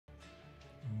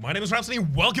My name is Rhapsody,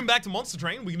 welcome back to Monster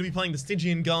Train. We're going to be playing the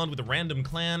Stygian Guard with a random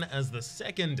clan as the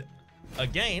second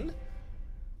again,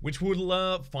 which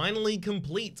will finally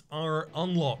complete our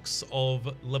unlocks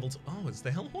of level 2. Oh, it's the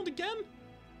Hellhorn again?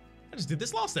 I just did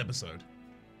this last episode,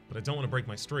 but I don't want to break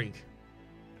my streak.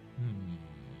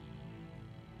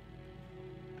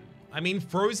 I mean,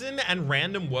 Frozen and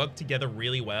Random work together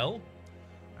really well.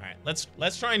 Alright,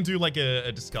 let's try and do like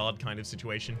a discard kind of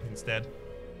situation instead.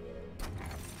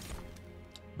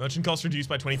 Merchant cost reduced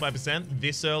by 25%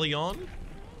 this early on.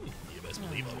 You best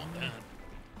believe I want that.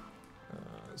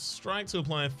 Strike to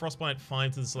apply Frostbite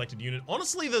 5 to the selected unit.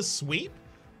 Honestly, the sweep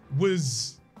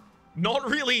was not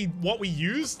really what we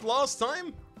used last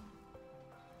time.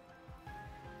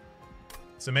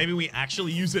 So maybe we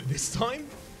actually use it this time?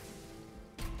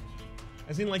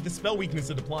 As in, like, the spell weakness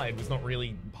it applied was not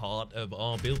really part of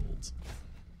our build.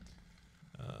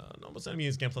 Normal enemy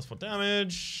is gain +4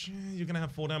 damage. You're gonna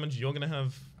have 4 damage. You're gonna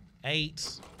have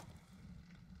 8.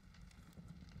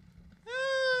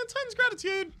 Titan's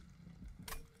Gratitude.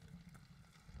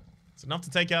 It's enough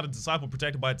to take out a Disciple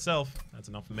protected by itself. That's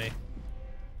enough for me.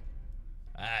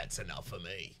 That's enough for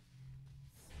me.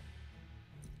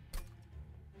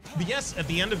 But yes, at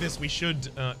the end of this, we should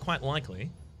quite likely.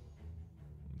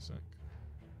 One sec.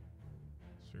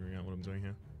 Figuring out what I'm doing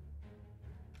here.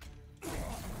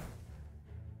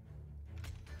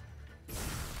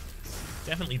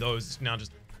 Definitely those. Now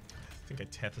just, I think I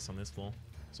Tethys on this floor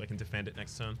so I can defend it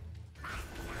next turn.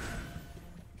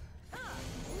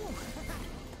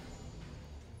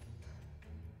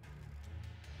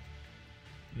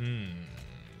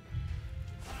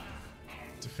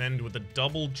 Defend with a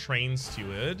double Train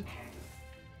Steward.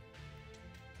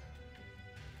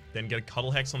 Then get a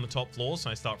Cuddle Hex on the top floor so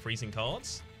I start freezing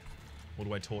cards. Or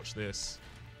do I torch this?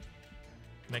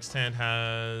 Next hand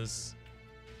has...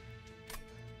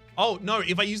 Oh, no,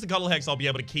 if I use the Cuddle Hex, I'll be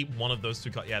able to keep one of those two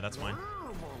cards. Yeah, that's fine.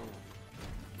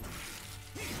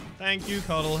 Thank you,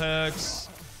 Cuddle Hex.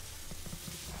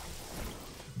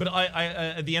 But I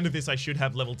at the end of this, I should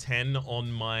have level 10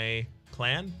 on my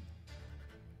clan.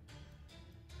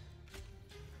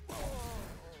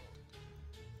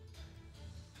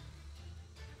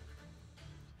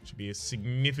 Should be a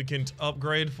significant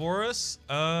upgrade for us.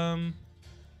 Fine.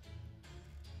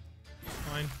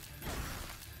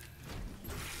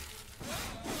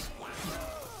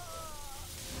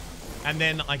 And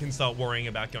then I can start worrying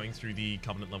about going through the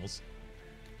Covenant levels.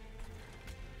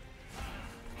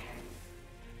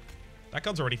 That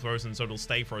card's already frozen, so it'll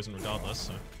stay frozen regardless,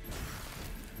 so.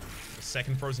 The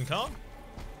second frozen card.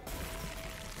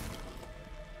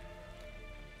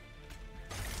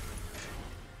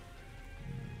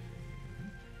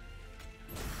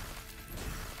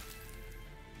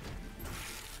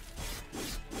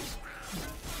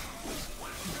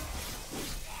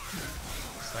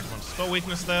 Stack a bunch of spell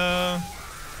weakness there.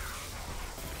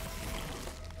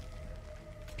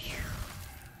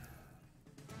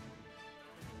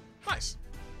 Nice.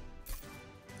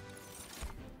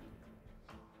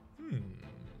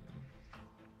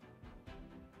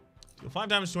 Deal 5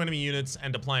 damage to enemy units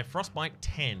and apply Frostbite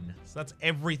 10. So that's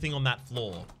everything on that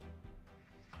floor.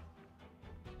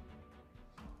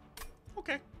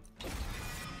 Okay.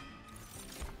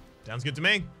 Sounds good to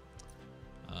me.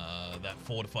 That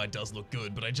Fortified does look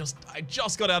good, but I just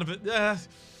got out of it. The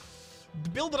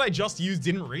build that I just used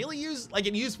didn't really use, like,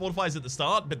 it used Fortifies at the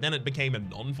start, but then it became a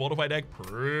non-Fortify deck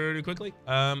pretty quickly.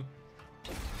 I'm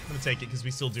gonna take it because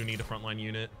we still do need a frontline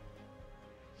unit.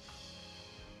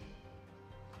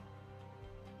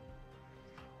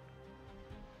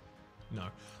 No,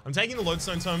 I'm taking the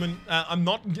Lodestone Tome, and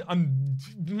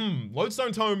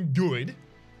Lodestone Tome good.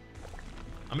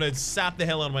 I'm gonna sap the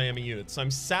hell out of my enemy units. So I'm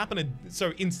sapping it.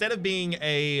 So instead of being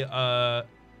an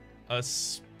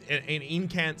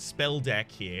incant spell deck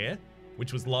here,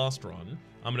 which was last run,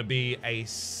 I'm gonna be a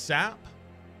sap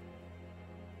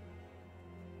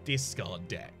discard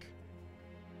deck.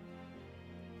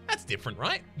 That's different,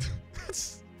 right?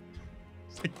 It's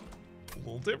like a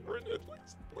little different.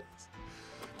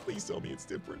 Please tell me it's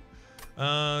different.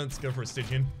 Let's go for a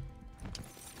Stygian.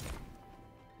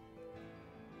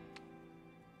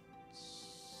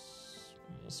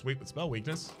 Sweep with spell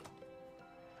weakness.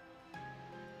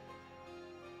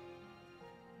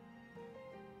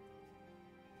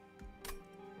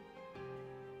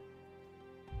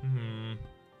 I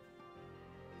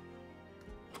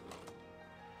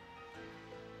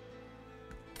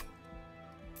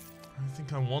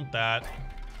think I want that.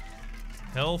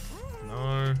 Health? No.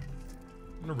 I'm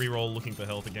gonna reroll looking for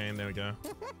health again. There we go.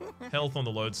 Health on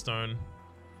the Lodestone.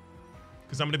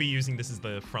 Because I'm gonna be using this as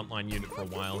the frontline unit for a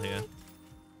while here.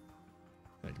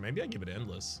 Like, maybe I give it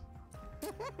Endless.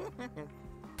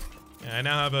 Yeah, I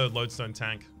now have a lodestone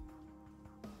tank.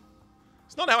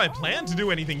 It's not how I planned to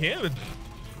do anything here, but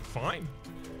fine.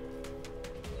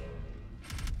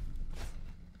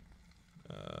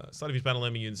 Start of each battle,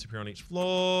 enemy units appear on each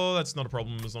floor. That's not a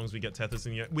problem as long as we get Tethys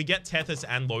in the... We get Tethys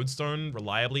and lodestone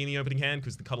reliably in the opening hand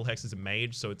because the Cuddle Hex is a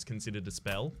mage, so it's considered a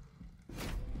spell.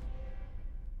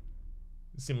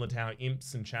 Similar to how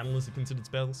imps and channelers are considered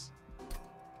spells.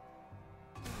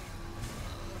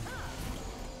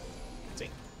 See.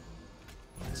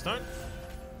 Stone.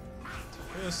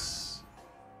 This.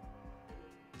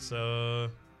 So.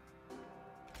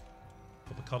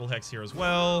 Put the Cuddle Hex here as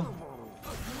well.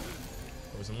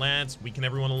 Frozen Lance. Weaken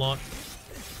everyone a lot.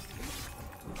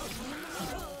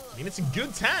 I mean, it's a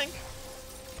good tank.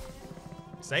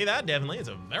 Say that, definitely. It's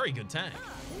a very good tank.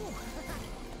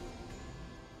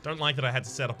 Don't like that I had to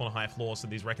set up on a high floor, so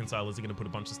these reconcilers are going to put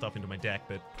a bunch of stuff into my deck,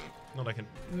 but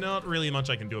not really much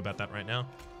I can do about that right now.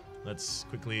 Let's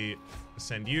quickly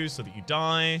ascend you so that you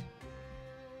die.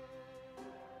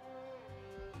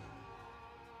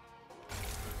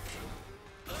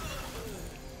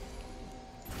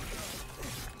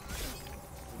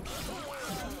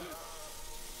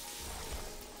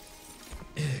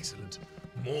 Excellent.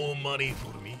 More money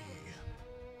for me.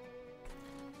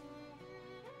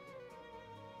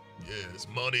 Yes,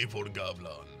 money for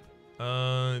Gavlan.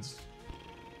 It's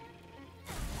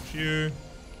you.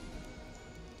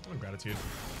 Oh, gratitude.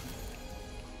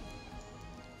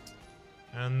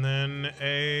 And then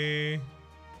a... You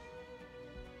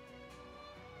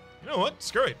know what?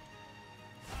 Screw it.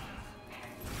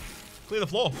 Clear the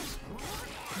floor.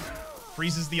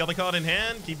 Freezes the other card in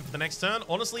hand. Keep it for the next turn.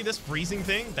 Honestly, this freezing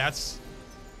thing, that's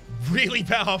really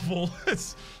powerful.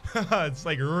 It's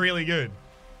like really good.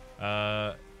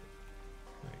 Like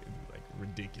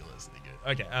ridiculously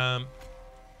good. Okay,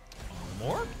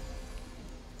 more?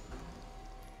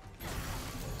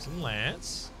 Frozen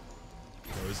Lance.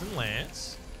 Frozen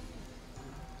Lance.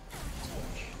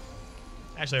 Torch.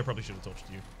 Actually, I probably should have torched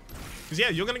you. Because, yeah,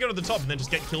 you're going to go to the top and then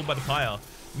just get killed by the pyre.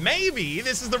 Maybe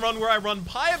this is the run where I run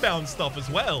pyre-bound stuff as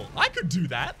well. I could do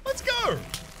that. Let's go.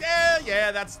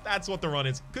 Yeah, that's what the run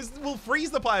is. Because we'll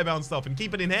freeze the pyre-bound stuff and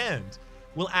keep it in hand.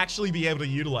 We'll actually be able to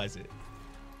utilize it.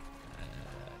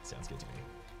 Sounds good to me.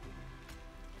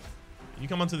 You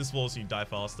come onto this floor so you die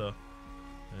faster.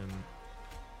 And...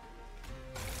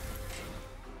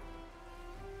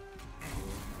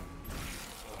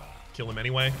 kill him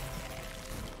anyway.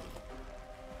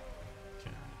 Okay.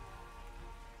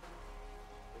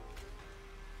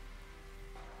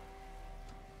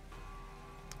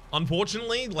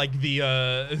 Unfortunately, like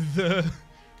the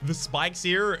spikes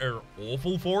here are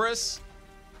awful for us.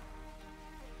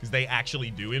 Because they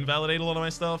actually do invalidate a lot of my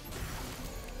stuff.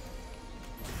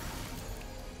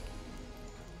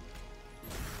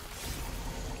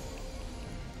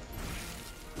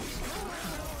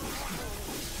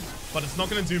 But it's not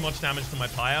going to do much damage to my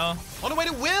pyre. Oh, no, wait,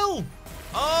 it will!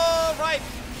 Oh, right.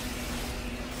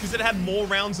 Because it had more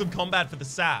rounds of combat for the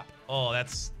sap. Oh,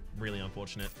 that's really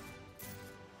unfortunate.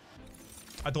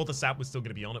 I thought the sap was still going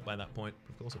to be on it by that point.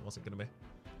 Of course it wasn't going to be.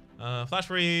 Flash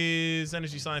Freeze,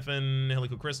 Energy Siphon,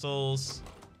 Helical Crystals.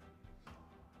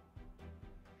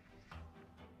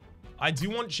 I do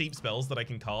want cheap spells that I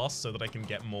can cast so that I can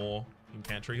get more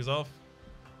incant triggers off.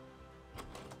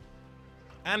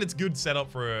 And it's good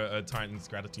setup for a Titan's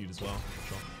Gratitude as well.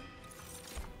 Sure.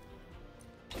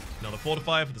 Another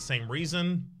Fortify for the same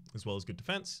reason, as well as good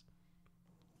defense.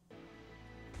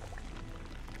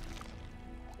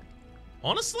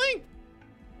 Honestly,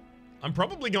 I'm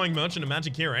probably going Merchant of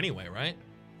Magic here anyway, right?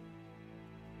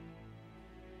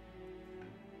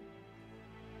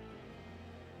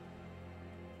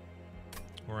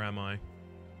 Or am I? I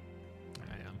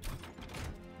am.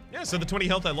 Yeah, so the 20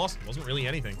 health I lost wasn't really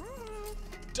anything.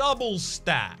 Double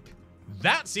stack.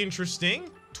 That's interesting.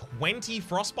 20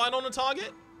 Frostbite on a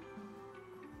target?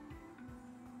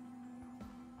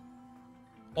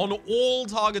 On all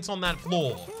targets on that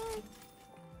floor.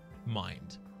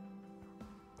 Mind.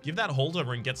 Give that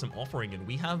holdover and get some offering, and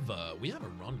we have a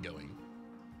run going.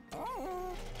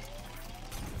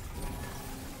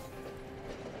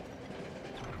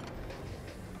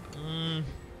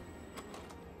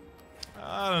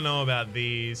 I don't know about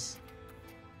these.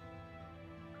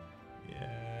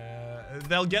 Yeah,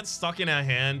 they'll get stuck in our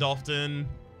hand often.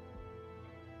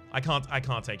 I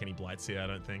can't take any blights here, I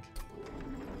don't think.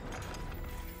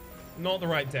 Not the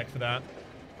right deck for that.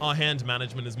 Our hand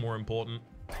management is more important.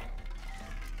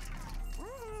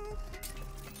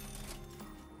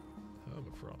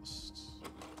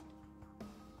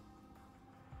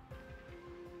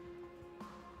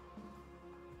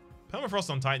 Permafrost. Permafrost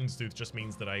on Titan's Tooth just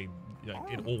means that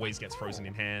it always gets frozen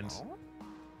in hand.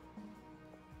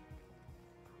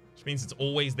 Which means it's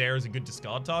always there as a good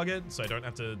discard target, so I don't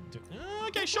have to do...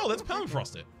 okay, sure, let's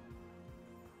Permafrost it.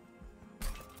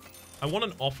 I want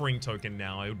an offering token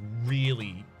now. I would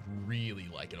really, really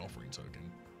like an offering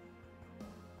token.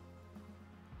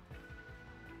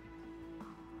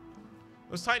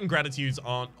 Those Titan Gratitudes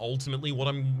aren't ultimately what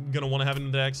I'm going to want to have in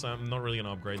the deck, so I'm not really going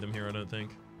to upgrade them here, I don't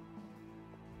think.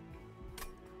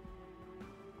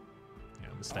 Yeah,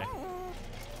 I'm going to stay.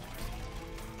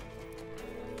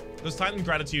 Those Titan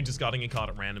Gratitude discarding a card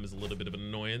at random is a little bit of an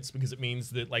annoyance because it means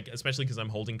that, like, especially because I'm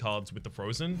holding cards with the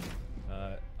Frozen,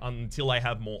 until I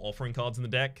have more offering cards in the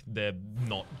deck, they're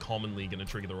not commonly going to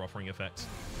trigger their offering effect.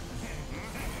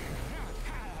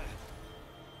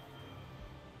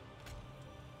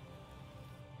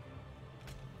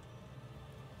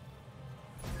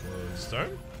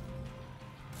 Stone.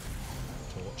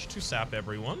 Torch to sap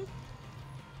everyone.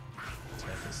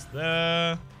 Tethys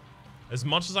there. As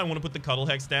much as I want to put the Cuddle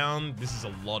Hex down, this is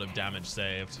a lot of damage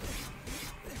saved.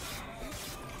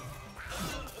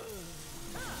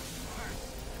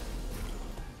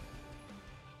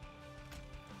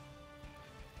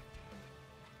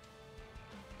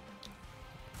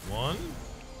 One.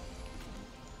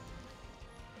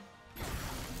 The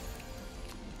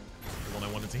one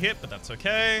I wanted to hit, but that's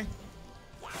okay.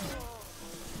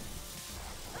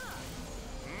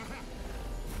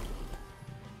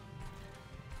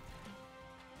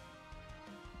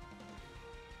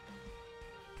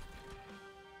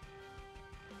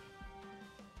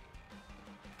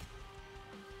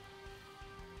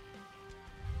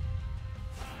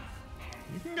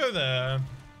 You can go there.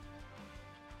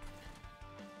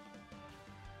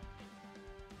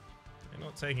 You're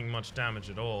not taking much damage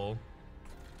at all.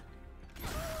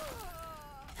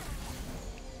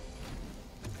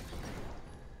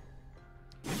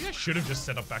 Maybe I should have just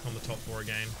set up back on the top floor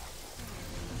again.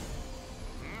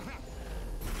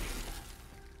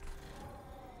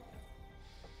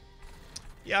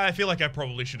 Yeah, I feel like I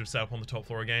probably should have set up on the top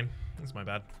floor again. That's my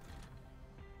bad.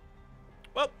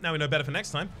 Well, now we know better for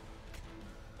next time.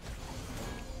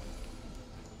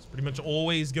 It's pretty much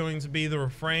always going to be the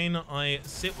refrain I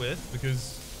sit with because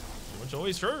it's pretty much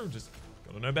always true. Just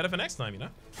gotta know better for next time, you know?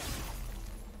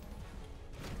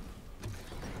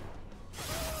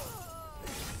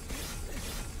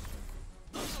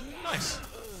 Nice.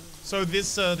 So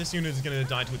this unit is going to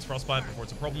die to its frostbite before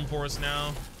it's a problem for us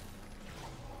now.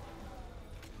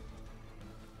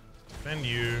 Defend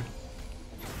you.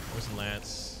 Poison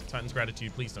Lance. Titan's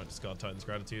Gratitude. Please don't discard Titan's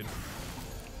Gratitude.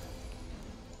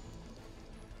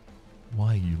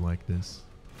 Why are you like this?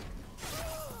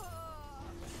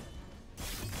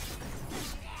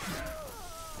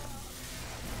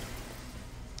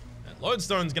 That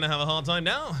Lodestone's going to have a hard time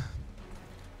now.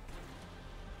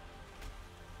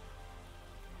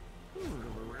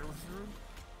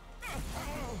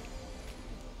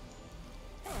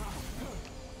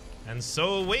 And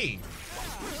so are we.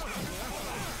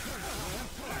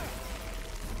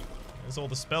 There's all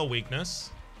the spell weakness.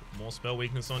 More spell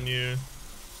weakness on you.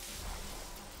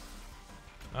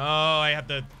 Oh, I had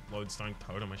the Lodestone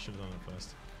Totem. I should have done it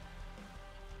first.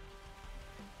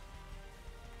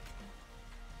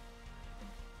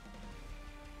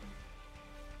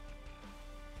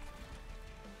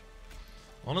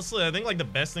 Honestly, I think like the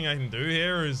best thing I can do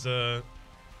here is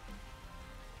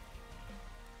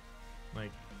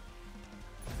like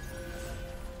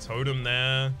Totem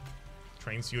there,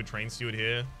 Train Steward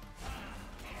here.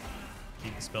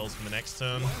 Keep the spells for the next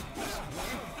turn.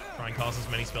 Try and cast as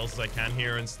many spells as I can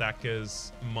here and stack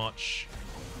as much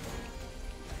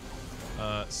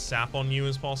sap on you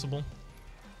as possible.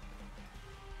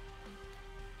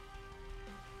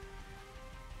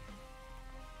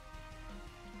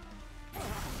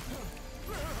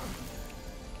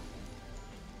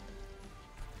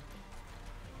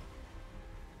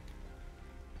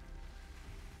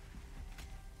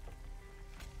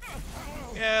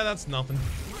 Yeah, that's nothing.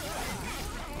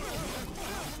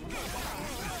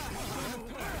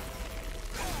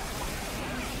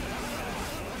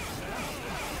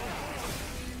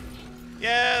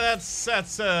 Yeah,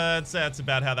 that's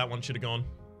about how that one should have gone.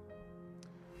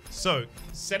 So,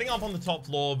 setting up on the top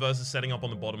floor versus setting up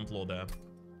on the bottom floor there.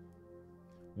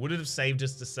 Would it have saved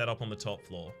us to set up on the top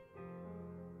floor?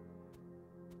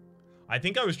 I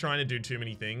think I was trying to do too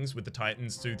many things with the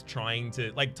Titan's Tooth trying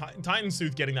to... Like, Titan's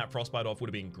Tooth getting that Frostbite off would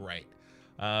have been great.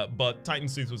 But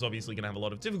Titan's Tooth was obviously going to have a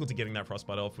lot of difficulty getting that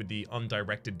Frostbite off with the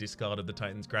undirected discard of the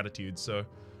Titan's Gratitude. So,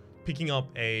 picking up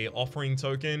a offering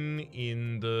token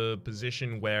in the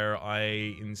position where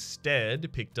I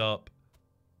instead picked up...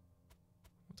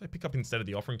 What What did I pick up instead of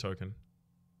the offering token?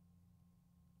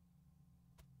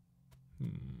 I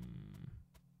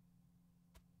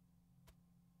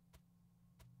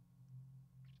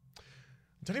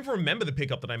don't even remember the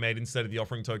pickup that I made instead of the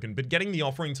offering token, but getting the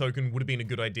offering token would have been a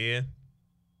good idea.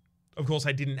 Of course,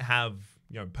 I didn't have,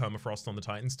 you know, permafrost on the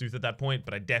Titan's Tooth at that point,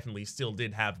 but I definitely still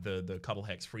did have the Cuddle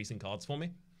Hex freezing cards for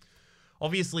me.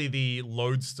 Obviously, the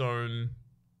Lodestone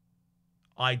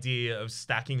idea of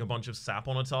stacking a bunch of sap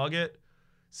on a target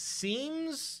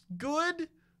seems good,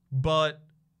 but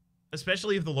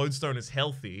especially if the Lodestone is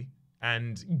healthy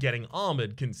and getting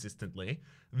armored consistently,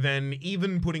 then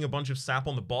even putting a bunch of sap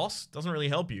on the boss doesn't really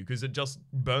help you, because it just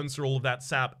burns through all of that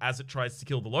sap as it tries to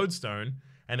kill the Lodestone,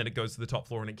 and then it goes to the top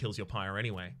floor and it kills your pyre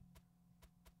anyway.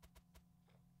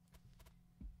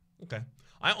 Okay.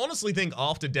 I honestly think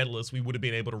after Daedalus, we would have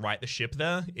been able to right the ship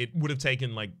there. It would have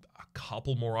taken like a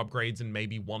couple more upgrades and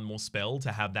maybe one more spell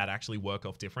to have that actually work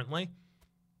off differently.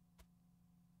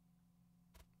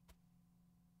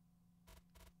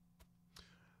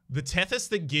 The Tethys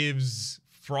that gives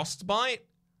Frostbite,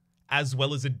 as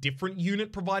well as a different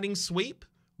unit providing sweep,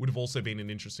 would have also been an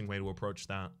interesting way to approach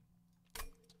that.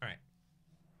 Alright.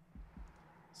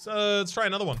 So, let's try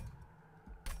another one.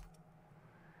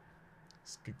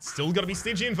 Still gotta be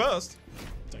Stygian first.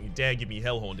 Don't you dare give me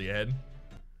Hellhorn to your head.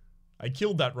 I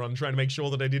killed that run trying to make sure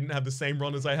that I didn't have the same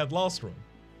run as I had last run.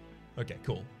 Okay,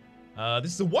 cool.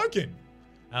 This is Awoken.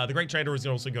 The Great Trader is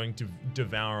also going to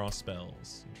devour our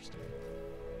spells. Interesting.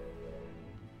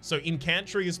 So incant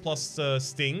triggers plus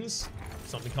stings.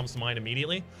 Something comes to mind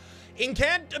immediately.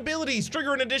 Incant abilities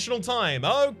trigger an additional time.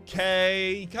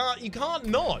 Okay, you can't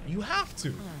not. You have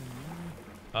to.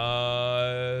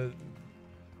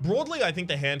 Broadly, I think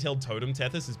the handheld Totem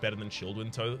Tethys is better than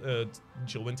Chillwind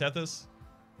Tethys.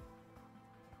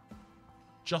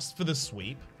 Just for the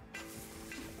sweep,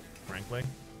 frankly.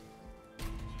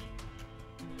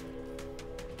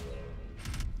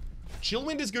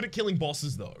 Chillwind is good at killing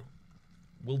bosses, though.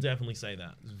 We'll definitely say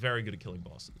that. It's very good at killing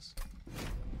bosses.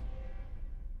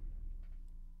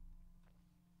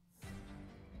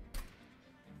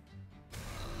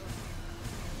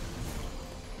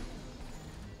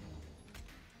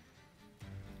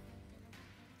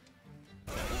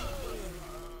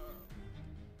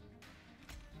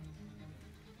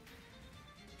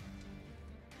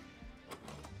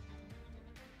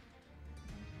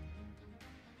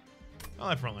 I'll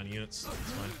have frontline units.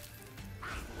 It's fine.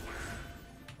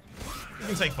 You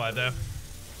can take 5 there.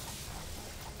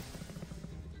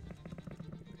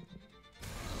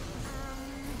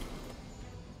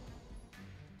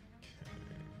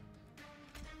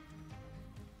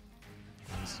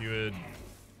 Okay. Steward.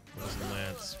 Frozen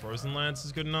Lance. Frozen Lance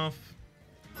is good enough.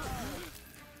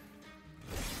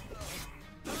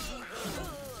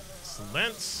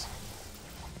 Lance.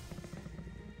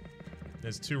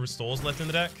 There's 2 restores left in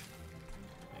the deck.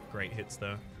 Great hits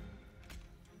though.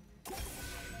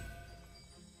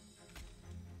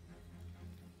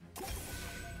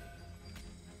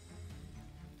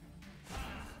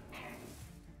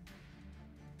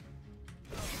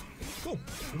 Cool.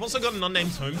 We've also got an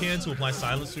unnamed tome here to apply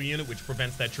silence to a unit, which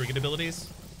prevents their triggered abilities.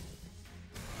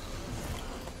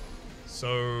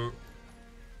 So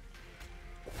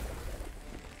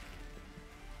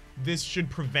this should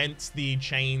prevent the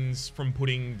chains from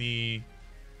putting the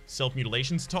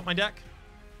self-mutilations atop my deck.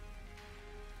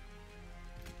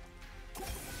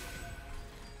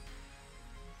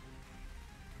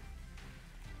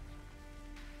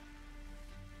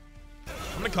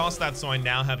 I'm gonna cast that so I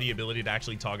now have the ability to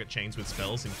actually target chains with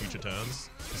spells in future turns,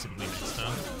 specifically next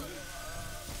turn.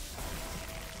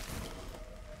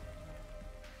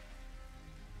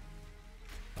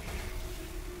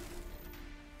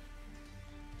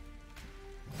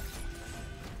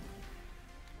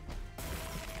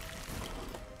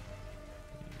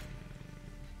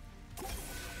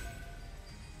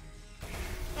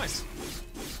 Nice.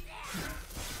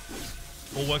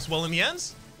 All works well in the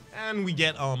end, and we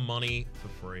get our money for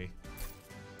free.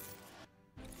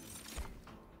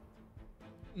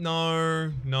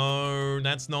 No,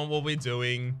 that's not what we're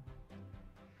doing.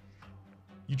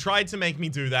 You tried to make me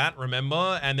do that,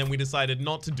 remember? And then we decided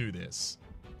not to do this.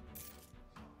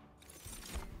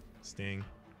 Sting.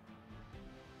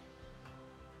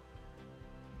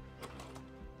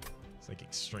 It's like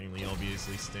extremely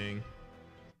obviously Sting.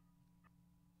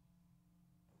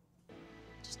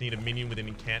 Just need a minion with an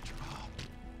incant. Oh.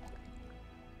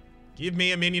 Give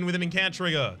me a minion with an incant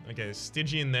trigger. Okay,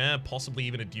 Stygian there. Possibly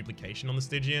even a duplication on the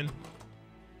Stygian.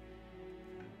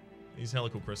 These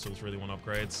helical crystals really want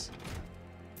upgrades.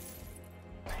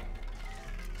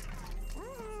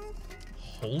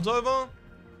 Holdover?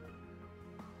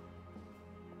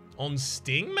 On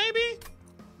Sting, maybe?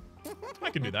 I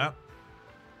can do that.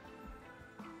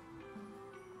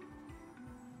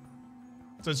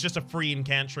 So it's just a free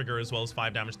incant trigger as well as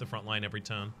 5 damage to the front line every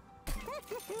turn.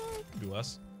 Do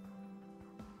less.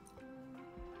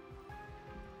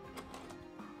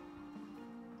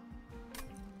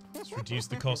 Let's reduce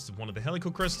the cost of one of the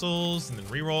helical crystals and then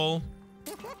reroll.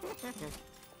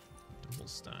 Double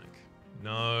stack.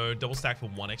 No, double stack for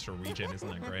 1 extra regen, isn't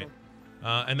that great?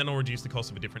 And then I'll reduce the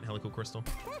cost of a different helical crystal.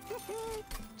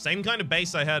 Same kind of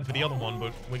base I had for the other one,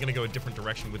 but we're gonna go a different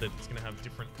direction with it. It's gonna have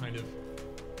different kind of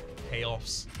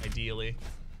payoffs, ideally.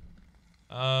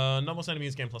 Not most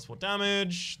enemies gain +4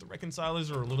 damage. The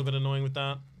reconcilers are a little bit annoying with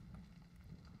that.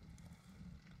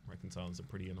 Reconcilers are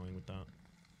pretty annoying with that.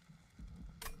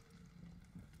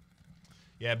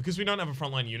 Yeah, because we don't have a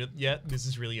frontline unit yet, this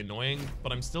is really annoying,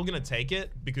 but I'm still gonna take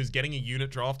it because getting a unit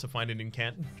draft to find an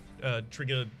incant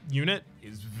trigger unit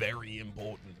is very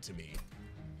important to me.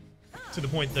 To the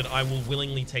point that I will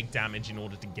willingly take damage in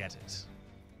order to get it.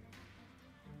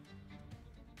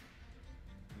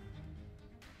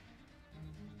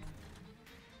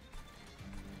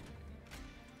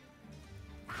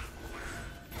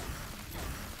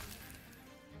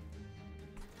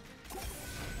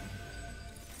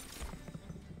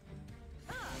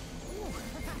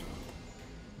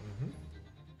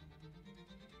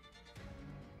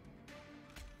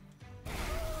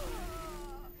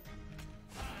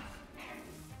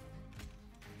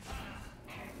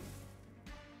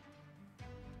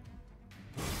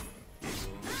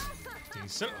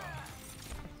 Decent.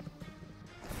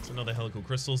 There's another helical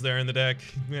crystals there in the deck.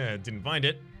 Yeah, didn't find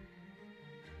it.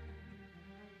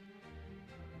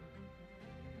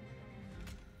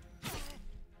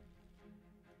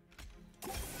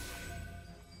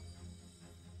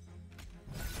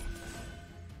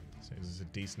 So there's a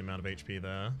decent amount of HP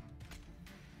there.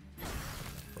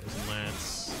 Frozen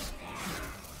Lance.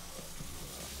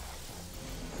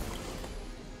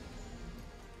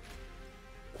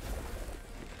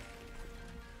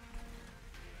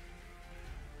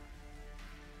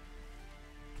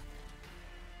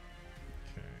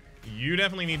 You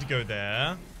definitely need to go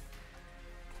there.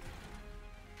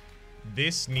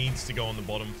 This needs to go on the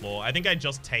bottom floor. I think I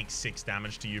just take 6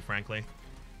 damage to you, frankly.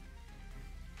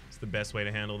 It's the best way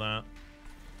to handle that.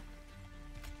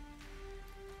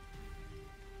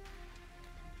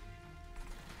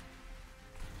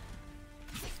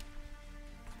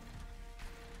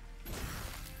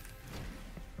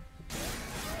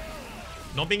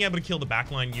 Not being able to kill the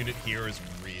backline unit here is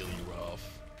really rough.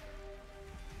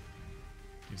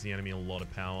 Gives the enemy a lot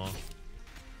of power.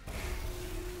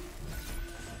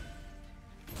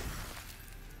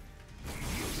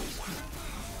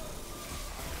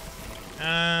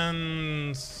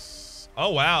 And...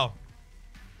 oh, wow.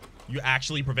 You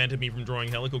actually prevented me from drawing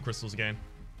helical crystals again.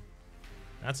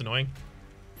 That's annoying.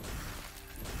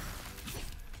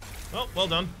 Oh, well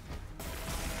done.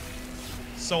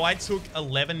 So I took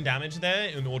 11 damage there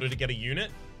in order to get a unit.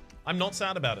 I'm not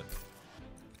sad about it.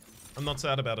 I'm not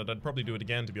sad about it. I'd probably do it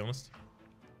again, to be honest.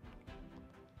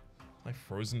 Am I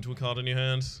frozen to a card in your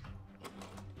hand?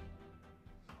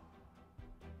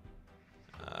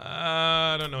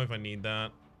 I don't know if I need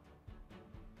that.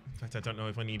 In fact, I don't know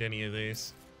if I need any of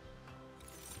these.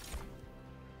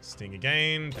 Sting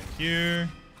again. Thank you.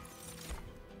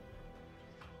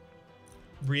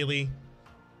 Really?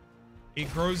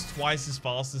 It grows twice as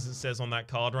fast as it says on that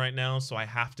card right now, so I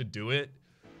have to do it.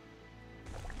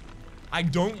 I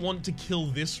don't want to kill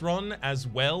this run as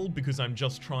well because I'm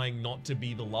just trying not to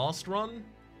be the last run.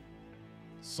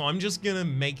 So I'm just gonna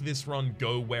make this run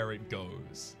go where it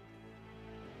goes.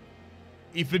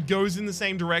 If it goes in the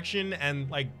same direction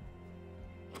and, like,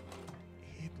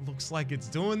 it looks like it's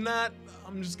doing that,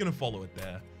 I'm just gonna follow it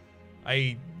there.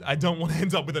 I don't want to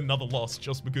end up with another loss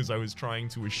just because I was trying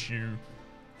to eschew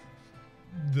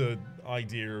the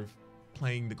idea of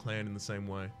playing the clan in the same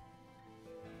way.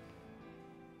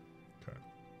 Okay.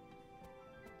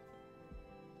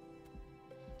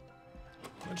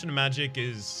 Dimension of Magic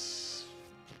is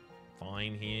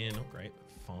fine here. Not great,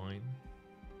 but fine.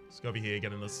 Let's go over here,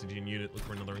 get another Stygian unit, look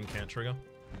for another incant trigger.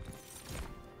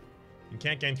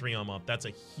 Incant gain 3 armor up. That's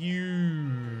a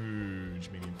huge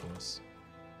medium force.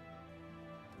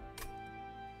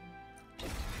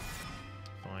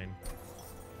 Fine.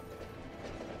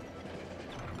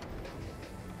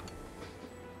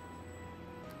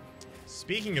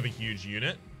 Speaking of a huge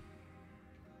unit,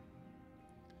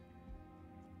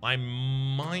 I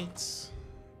might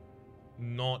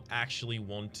not actually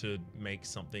want to make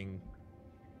something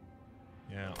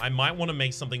Yeah, I might want to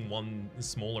make something one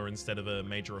smaller instead of a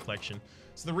major reflection.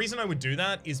 So the reason I would do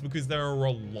that is because there are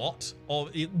a lot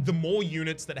of... the more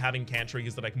units that have incant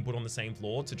triggers that I can put on the same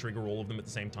floor to trigger all of them at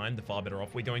the same time, the far better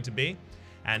off we're going to be.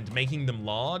 And making them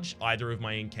large, either of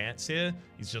my incants here,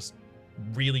 is just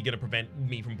really going to prevent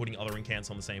me from putting other incants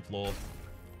on the same floor.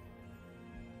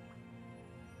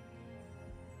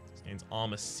 This gains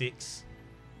armor 6.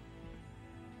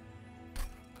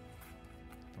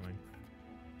 Fine.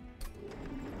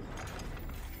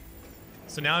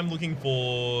 So now I'm looking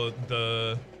for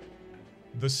the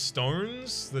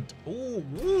stones that...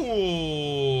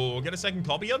 Ooh, get a second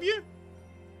copy of you?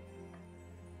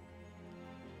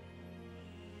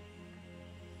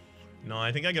 No,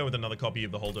 I think I go with another copy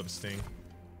of the holdover sting.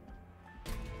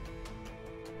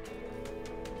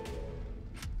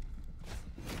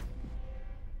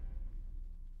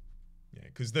 Yeah,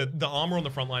 because the armor on the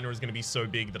frontliner is going to be so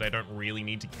big that I don't really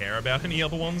need to care about any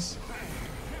other ones.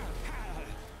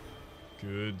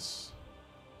 Good. So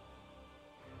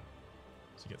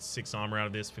you get 6 armor out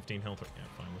of this, 15 health. Yeah,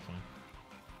 fine, we're fine.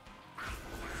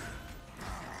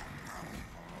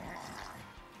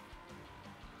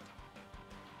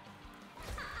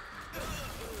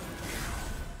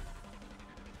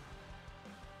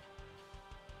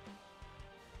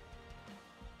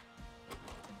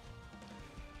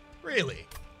 Really?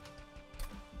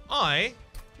 I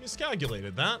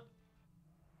miscalculated that.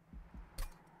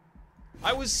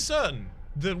 I was certain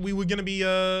that we were going to be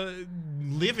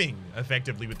living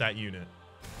effectively with that unit.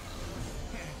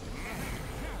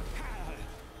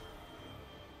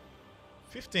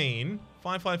 $15,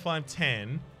 5, 5, 5,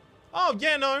 10. Oh,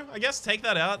 yeah, no. I guess take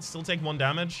that out. Still take 1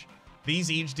 damage.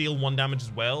 These each deal 1 damage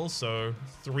as well, so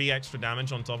 3 extra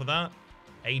damage on top of that.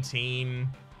 18,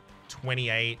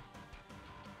 28.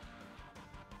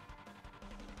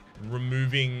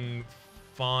 Removing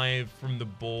 5 from the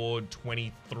board,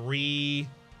 23.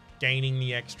 Gaining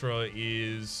the extra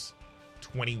is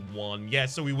 21. Yeah,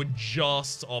 so we were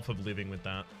just off of living with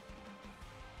that.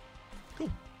 Cool.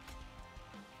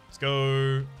 Let's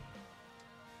go.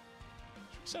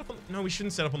 Set up on, no, we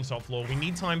shouldn't set up on the top floor. We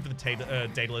need time for the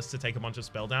Daedalus to take a bunch of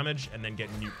spell damage and then get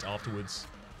nuked afterwards.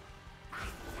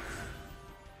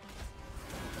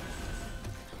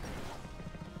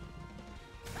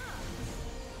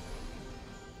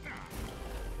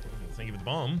 Thank you for the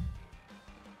bomb.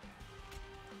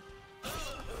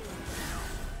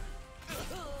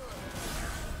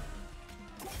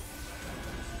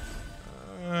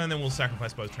 And then we'll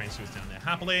sacrifice both train stewards down there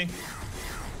happily.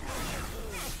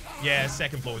 Yeah,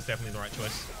 second floor was definitely the right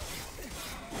choice.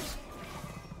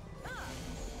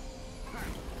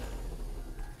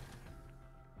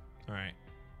 Alright.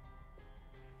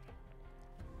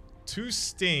 2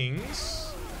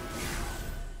 stings.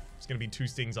 It's going to be 2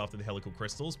 stings after the helical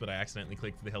crystals, but I accidentally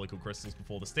clicked for the helical crystals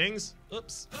before the stings.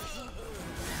 Oops.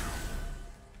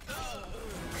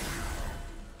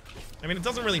 I mean, it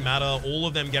doesn't really matter. All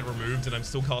of them get removed, and I'm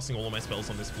still casting all of my spells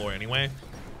on this floor anyway.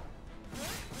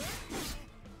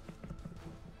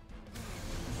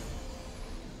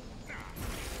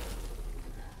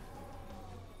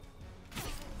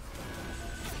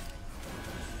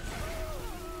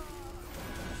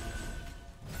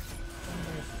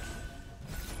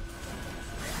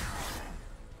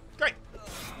 Great.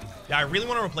 Yeah, I really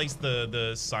want to replace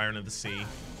the Siren of the Sea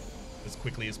as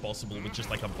quickly as possible with just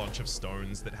like a bunch of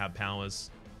stones that have powers.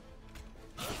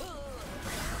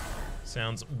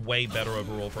 Sounds way better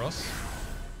overall for us.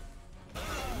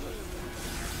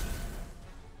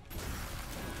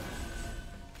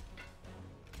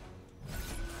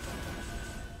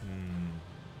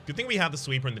 Good thing we have the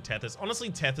Sweeper and the Tethys. Honestly,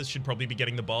 Tethys should probably be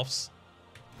getting the buffs.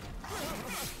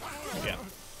 Yeah.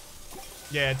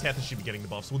 Yeah, Tethys should be getting the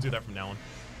buffs. We'll do that from now on.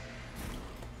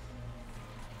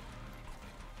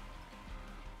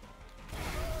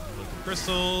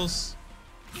 Crystals.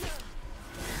 Blow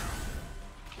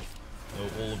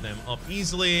all of them up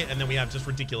easily, and then we have just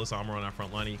ridiculous armor on our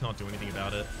front line, and you can't do anything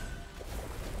about it.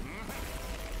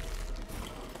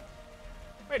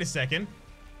 Wait a second.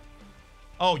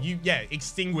 Oh, yeah,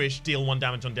 extinguish, deal 1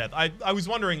 damage on death. I was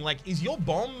wondering, like, is your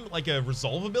bomb like a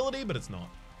resolve ability? But it's not.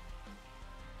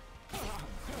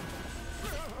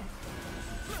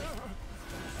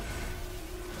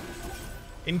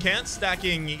 Incant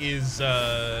stacking is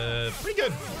pretty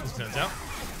good, as it turns out.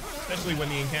 Especially when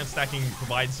the incant stacking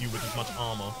provides you with as much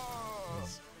armor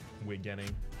as we're getting.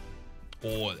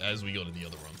 Or as we got in the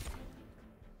other run.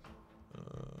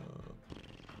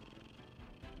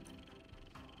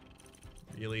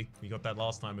 Really? We got that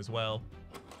last time as well.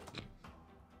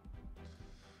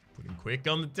 Putting quick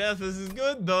on the death, this is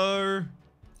good though.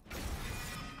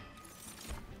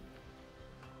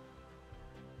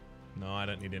 No, I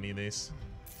don't need any of these.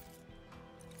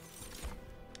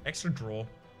 Extra draw.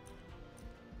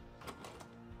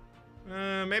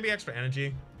 Maybe extra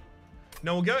energy.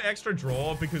 No, we'll go extra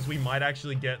draw because we might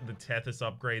actually get the Tethys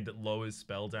upgrade that lowers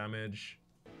spell damage.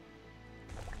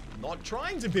 Not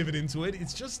trying to pivot into it,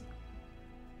 it's just...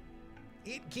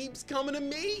 it keeps coming to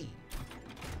me.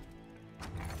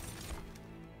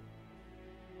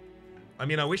 I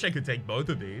mean, I wish I could take both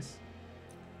of these.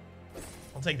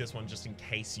 I'll take this one just in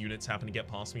case units happen to get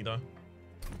past me, though.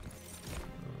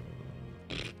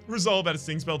 Resolve, add a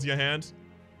sting spell to your hand.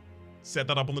 Set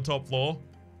that up on the top floor.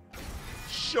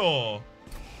 Sure.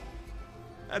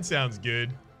 That sounds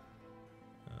good.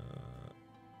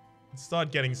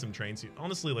 Start getting some trains.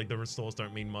 Honestly, like, the restores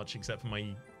don't mean much except for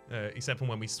my... except for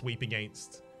when we sweep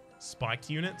against spiked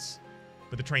units.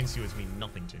 But the train sewers mean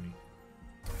nothing to me.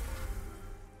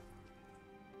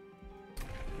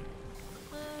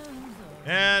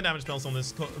 And damage spells on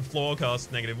this floor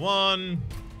cost -1.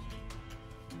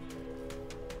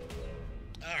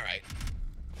 Alright.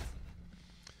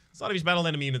 Start of each battle,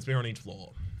 enemy units appear on each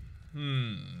floor.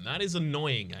 That is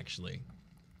annoying, actually.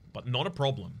 But not a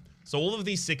problem. So all of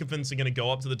these sycophants are going to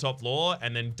go up to the top floor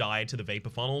and then die to the vapor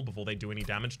funnel before they do any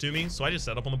damage to me. So I just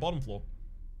set up on the bottom floor.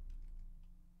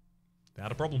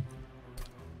 Without a problem.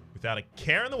 Without a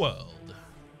care in the world.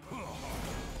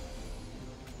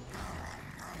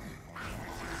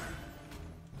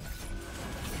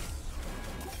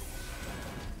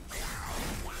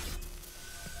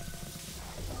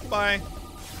 Goodbye.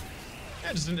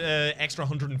 Yeah, just an extra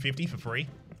 150 for free.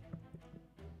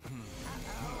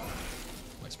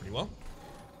 Works pretty well.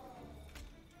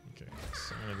 Okay,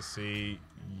 so I'm gonna see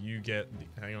you get the...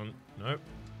 hang on. Nope.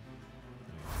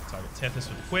 Target Tethys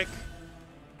with the quick.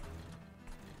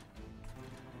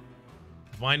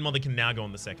 Vine Mother can now go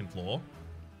on the second floor.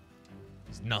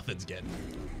 Because nothing's getting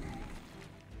there.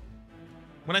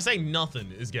 When I say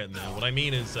nothing is getting there, what I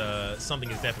mean is something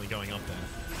is definitely going up there.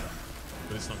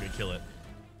 But it's not gonna kill it.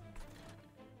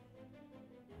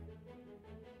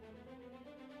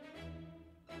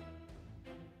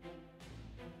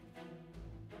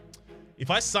 If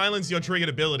I silence your triggered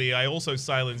ability, I also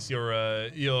silence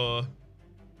your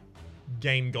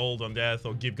gain gold on death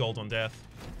or give gold on death.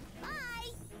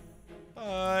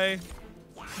 Bye.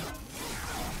 Bye.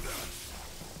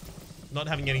 Not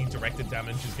having any directed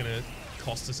damage is gonna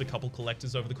cost us a couple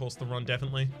collectors over the course of the run,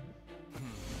 definitely.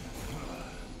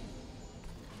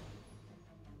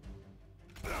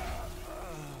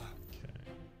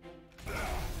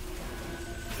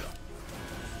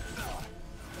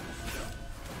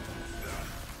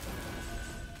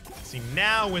 See,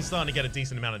 now we're starting to get a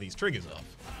decent amount of these triggers off.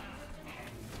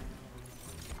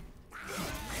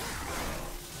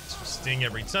 Extra sting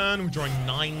every turn. We're drawing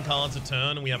 9 cards a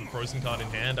turn, and we have a frozen card in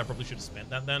hand. I probably should have spent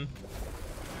that then.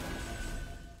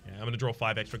 Yeah, I'm going to draw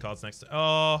 5 extra cards next.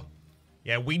 Oh,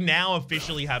 yeah, we now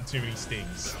officially have too many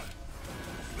stings.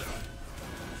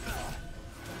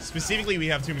 Specifically, we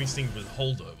have too many stings with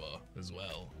holdover as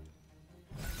well.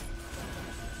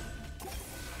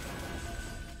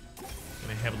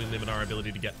 Gonna heavily limit our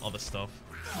ability to get other stuff.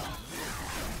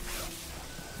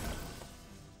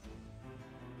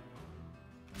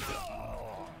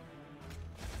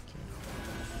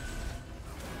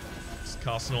 Just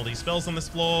casting all these spells on this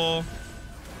floor.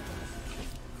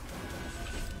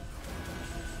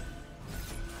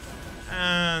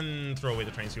 And throw away the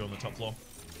train sewer on the top floor.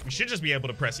 We should just be able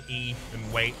to press E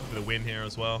and wait for the win here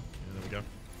as well. Yeah, there we go.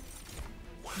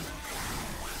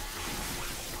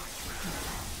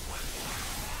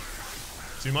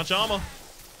 Too much armor.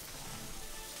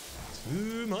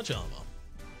 Too much armor.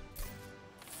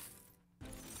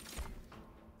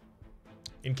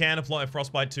 In can, apply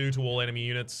Frostbite 2 to all enemy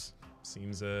units.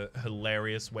 Seems a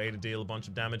hilarious way to deal a bunch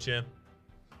of damage here.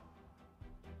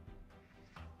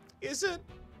 Is it?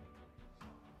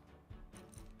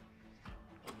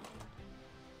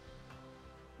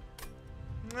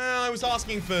 Well, I was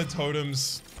asking for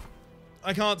totems.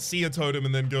 I can't see a totem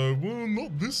and then go, well,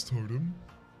 not this totem.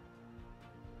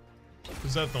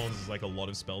 Preserve Thorns is like a lot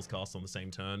of spells cast on the same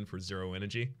turn for 0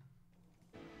 energy.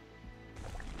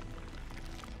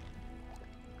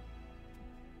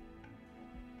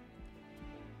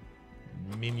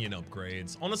 Minion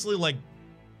upgrades. Honestly, like,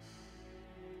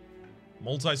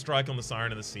 multi-strike on the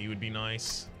Siren of the Sea would be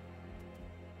nice.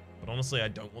 But honestly, I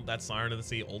don't want that Siren of the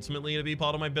Sea ultimately to be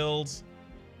part of my build.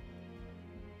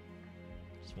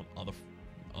 Just want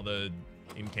other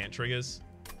incant triggers.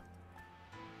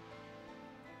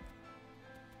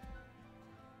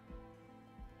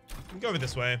 Go over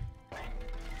this way.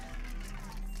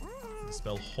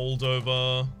 Spell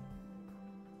holdover.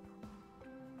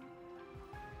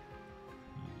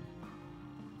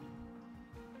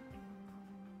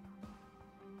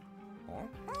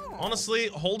 Honestly,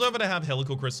 holdover to have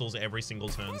helical crystals every single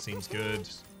turn seems good.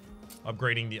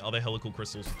 Upgrading the other helical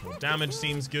crystals with more damage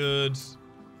seems good.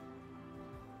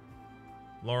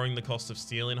 Lowering the cost of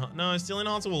Steel Enhancer. No, Steel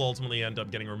Enhancer will ultimately end up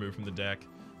getting removed from the deck.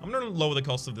 I'm gonna lower the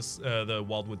cost of this, the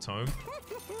Wildwood Tome.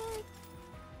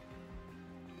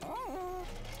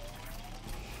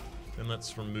 Then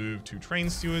let's remove 2 Train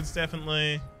Stewards,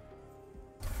 definitely.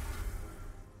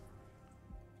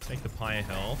 Take the Pyre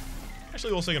Health.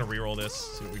 Actually, also gonna reroll this,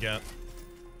 see what we get.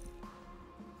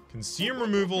 Consume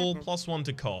removal, +1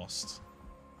 to cost.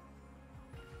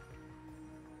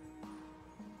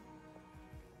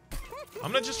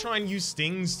 I'm gonna just try and use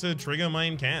stings to trigger my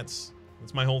incants.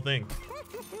 That's my whole thing.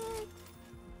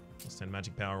 +10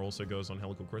 magic power also goes on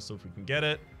Helical Crystal if we can get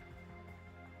it.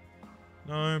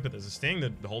 No, but there's a sting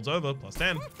that holds over,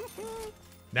 +10.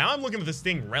 Now I'm looking for the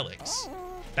sting relics.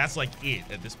 That's like it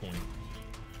at this point.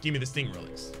 Give me the sting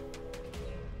relics.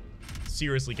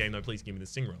 Seriously, game though, please give me the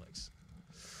sting relics.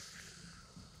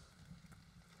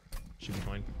 Should be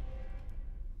fine.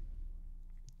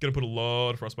 Gonna put a lot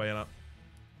of Frostbite up.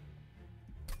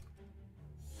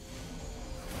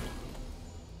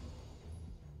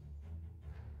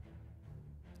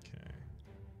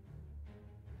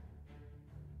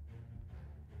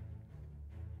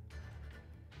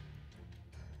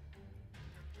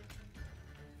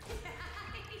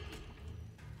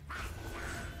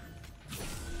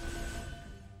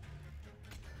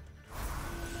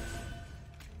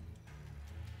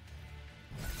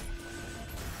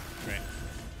 Okay.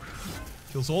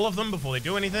 Kills all of them before they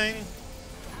do anything.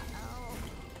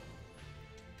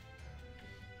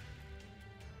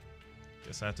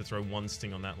 Guess I have to throw 1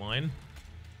 sting on that line.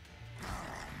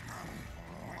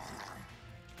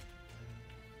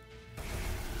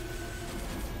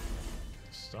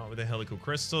 Start with the Helical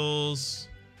Crystals.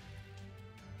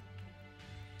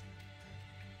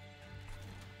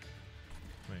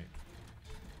 Wait.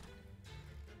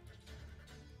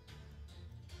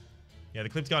 Yeah, the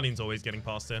Eclipse Guardian's always getting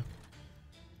past here.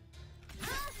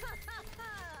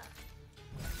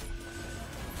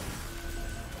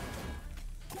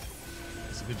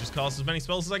 Just cast as many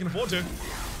spells as I can afford to.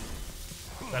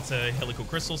 That's a Helical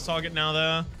Crystals target now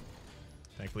there.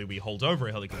 Thankfully, we hold over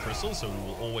a Helical Crystal, so we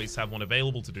will always have one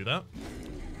available to do that.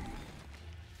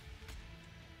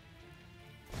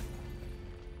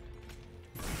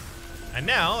 And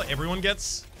now, everyone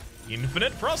gets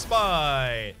Infinite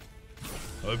Frostbite.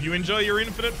 Hope you enjoy your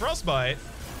Infinite Frostbite.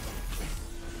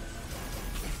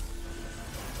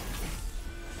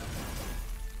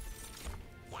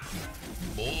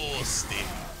 More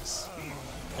stings.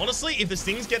 Honestly, if the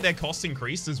stings get their cost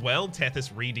increased as well,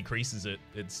 Tethys re-decreases it.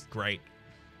 It's great.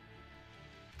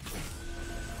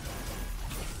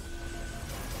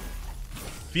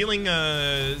 Feeling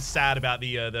sad about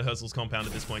the Herzl's compound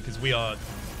at this point, because we are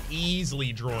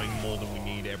easily drawing more than we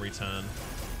need every turn.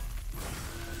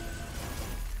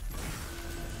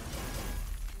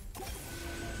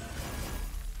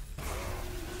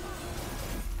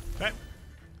 Okay.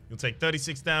 You'll take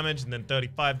 36 damage, and then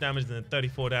 35 damage, and then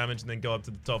 34 damage, and then go up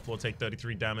to the top floor, take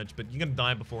 33 damage, but you're gonna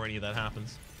die before any of that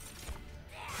happens.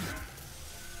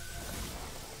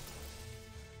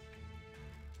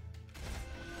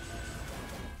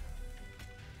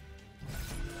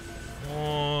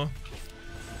 Or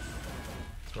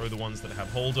throw the ones that have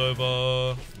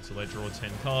holdover until they draw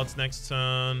 10 cards next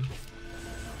turn.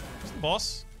 Who's the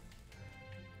boss?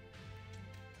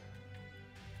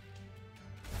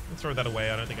 I'll throw that away.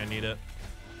 I don't think I need it.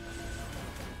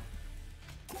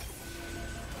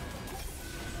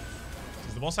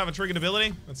 Does the boss have a triggered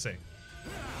ability? Let's see.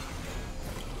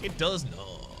 It does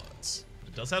not. But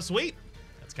it does have sweet.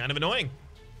 That's kind of annoying.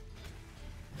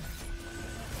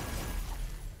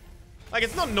 Like,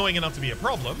 it's not annoying enough to be a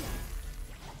problem.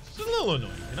 It's just a little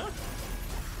annoying, you know?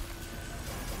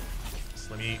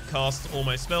 Just let me cast all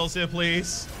my spells here,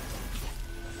 please.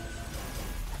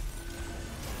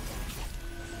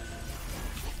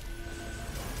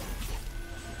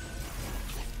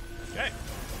 Okay.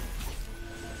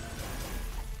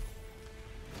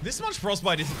 This much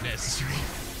Frostbite isn't necessary.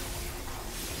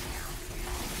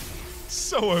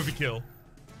 So overkill.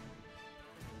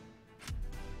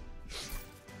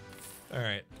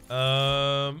 Alright.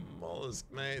 No,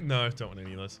 don't want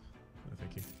any of those. No,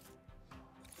 thank you.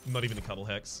 Not even a Cuddle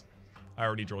Hex. I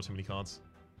already draw too many cards.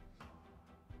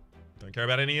 Don't care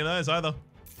about any of those either.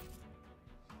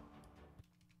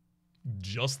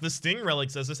 Just the Sting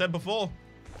Relics, as I said before.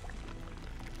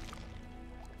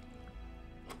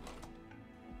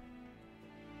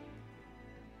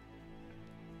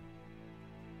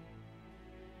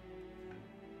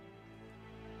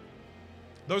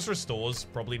 Those restores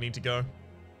probably need to go.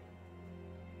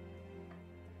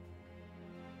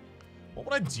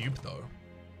 bad dupe, though.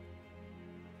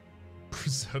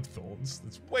 Preserve thorns.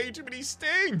 That's way too many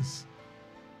stings.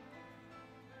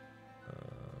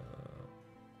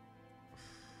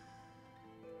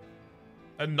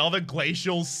 Another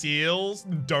glacial seals.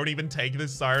 Don't even take the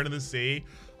Siren of the Sea.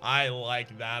 I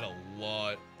like that a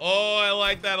lot. Oh, I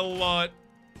like that a lot.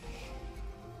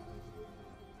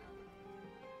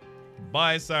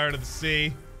 Bye, Siren of the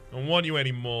Sea. Don't want you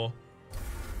anymore.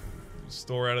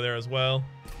 Store out of there as well.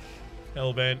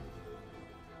 Hellbent.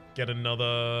 Get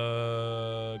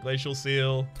another glacial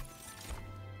seal.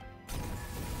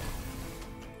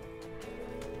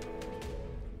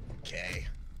 Okay.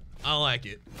 I like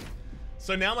it.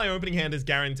 So now my opening hand is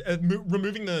guaranteed.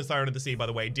 Removing the Siren of the Sea, by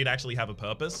the way, did actually have a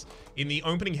purpose. In the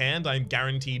opening hand, I'm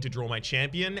guaranteed to draw my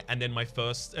champion and then my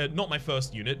first, not my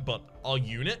first unit, but a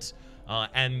unit.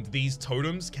 And these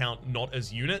totems count not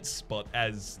as units, but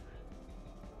as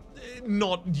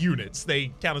not units.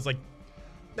 They count as like,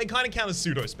 they kind of count as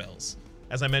pseudo spells,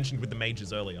 as I mentioned with the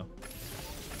mages earlier.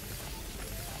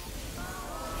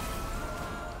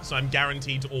 So I'm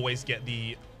guaranteed to always get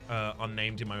the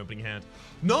unnamed in my opening hand.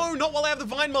 No, not while I have the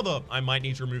Vine Mother. I might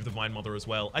need to remove the Vine Mother as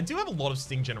well. I do have a lot of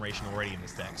Sting generation already in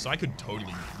this deck, so I could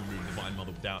totally remove the Vine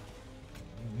Mother without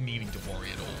needing to worry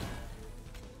at all.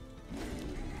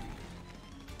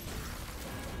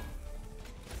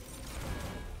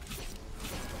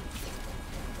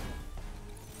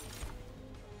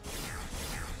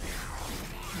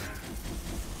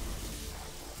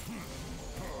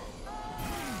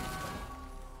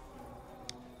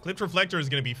 Clipped Reflector is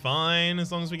going to be fine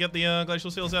as long as we get the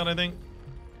Glacial Seals out, I think.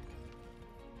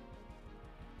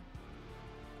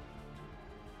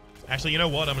 Actually, you know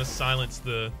what? I'm going to silence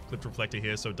the Clipped Reflector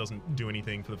here so it doesn't do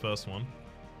anything for the first one.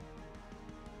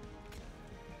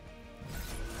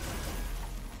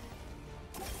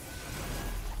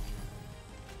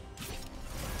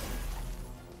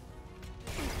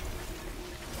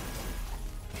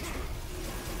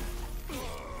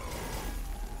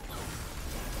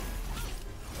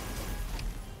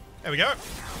 There we go.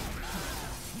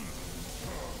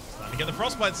 Starting to get the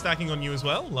Frostbite stacking on you as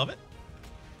well. Love it.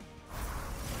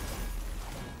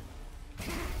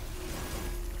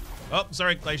 Oh,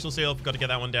 sorry. Glacial Seal. Forgot to get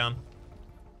that one down.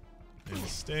 And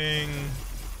Sting.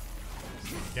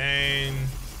 Gain.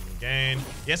 Gain.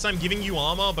 Yes, I'm giving you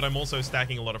armor, but I'm also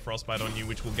stacking a lot of Frostbite on you,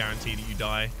 which will guarantee that you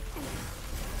die.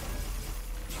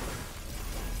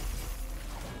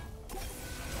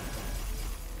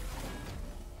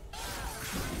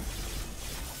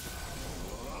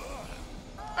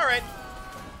 Alright.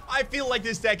 I feel like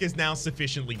this deck is now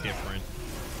sufficiently different.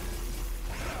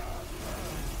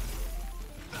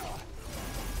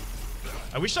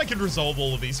 I wish I could resolve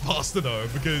all of these faster though,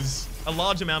 because a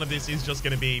large amount of this is just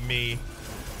going to be me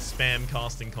spam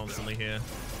casting constantly here.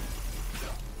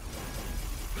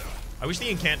 I wish the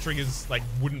incant triggers like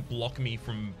wouldn't block me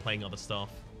from playing other stuff.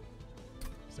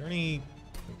 Is there any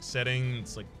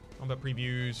settings like combat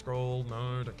preview, scroll?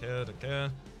 No, don't care, don't care.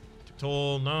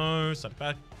 Tall, no, side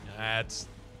back. That's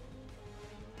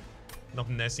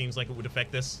nothing there seems like it would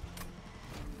affect this.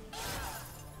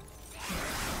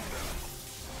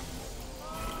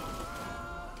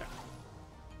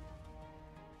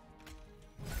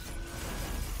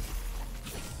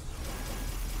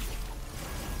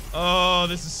 Oh,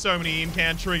 this is so many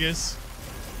incant triggers.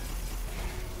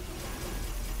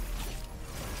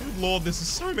 Good lord, this is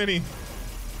so many.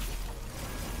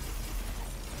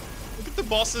 Look at the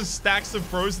boss's stacks of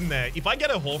frozen there. If I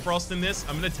get a Hoarfrost in this,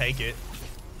 I'm gonna take it.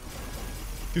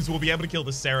 Because we'll be able to kill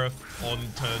the Seraph on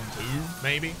turn 2,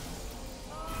 maybe.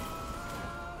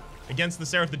 Against the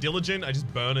Seraph the Diligent, I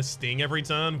just burn a Sting every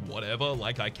turn. Whatever,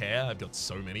 like I care. I've got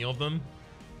so many of them.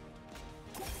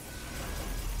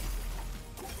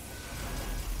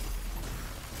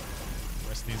 The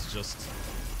rest of these just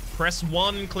press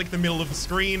 1, click the middle of the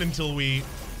screen until we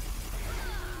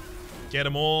get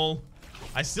them all.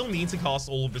 I still need to cast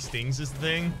all of the Stings is the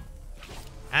thing.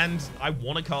 And I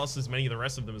want to cast as many of the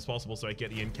rest of them as possible so I get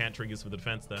the incant triggers for the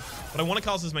defense there. But I want to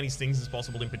cast as many Stings as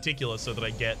possible in particular so that I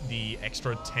get the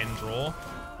extra 10 draw.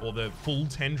 Or the full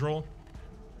 10 draw.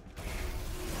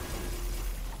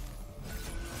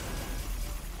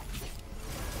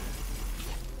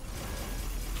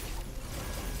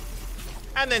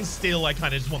 And then still, I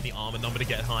kind of just want the armor number to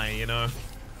get high, you know?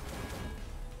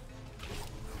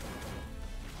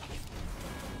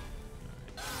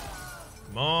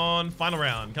 Come on, final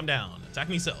round. Come down. Attack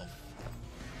me self.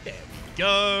 There we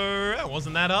go. That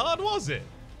wasn't that hard, was it?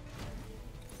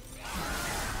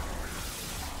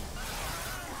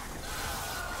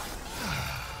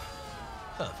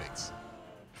 Perfect.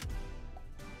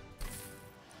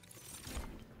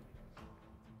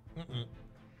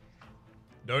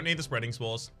 Don't need the spreading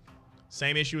spores.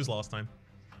 Same issue as last time.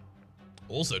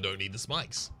 Also don't need the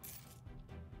spikes.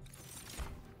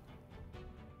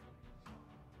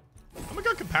 I'm gonna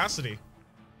go capacity.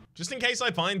 Just in case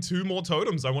I find 2 more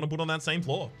totems I want to put on that same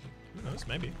floor. Who knows,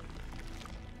 maybe.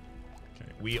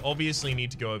 Okay, we obviously need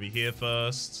to go over here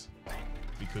first.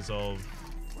 Because of...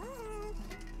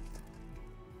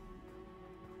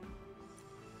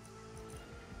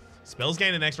 Spells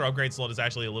gain an extra upgrade slot is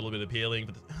actually a little bit appealing,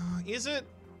 but is it?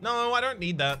 No, I don't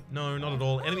need that. No, not at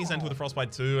all. Enemies enter with a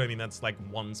frostbite too. I mean, that's like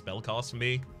 1 spell cast for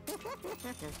me.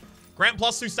 Grant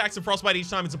 +2 stacks of frostbite each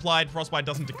time it's applied. Frostbite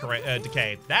doesn't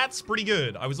decay. That's pretty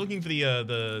good. I was looking for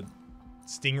the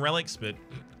sting relics, but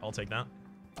I'll take that.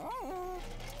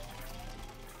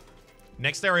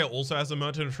 Next area also has a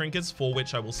Merchant of Trinkets, for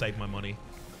which I will save my money.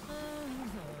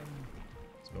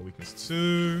 Spell weakness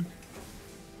 2.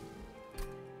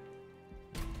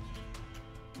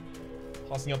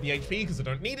 Passing up the HP because I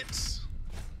don't need it.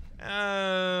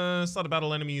 Start a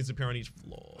battle, enemies appear on each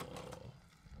floor.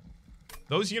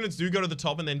 Those units do go to the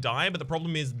top and then die, but the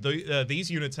problem is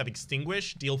these units have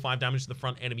Extinguish, deal 5 damage to the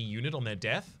front enemy unit on their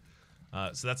death.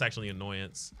 So that's actually an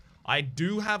annoyance. I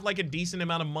do have like a decent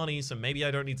amount of money, so maybe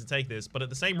I don't need to take this, but at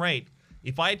the same rate,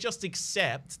 if I just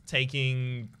accept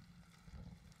taking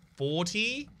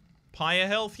 40 Pyre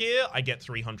health here, I get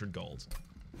 300 gold.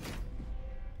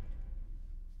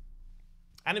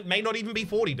 And it may not even be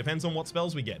 40, depends on what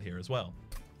spells we get here as well.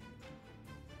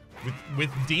 With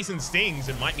decent stings,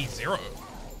 it might be 0.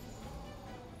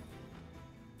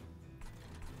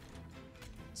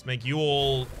 Let's make you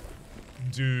all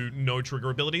do no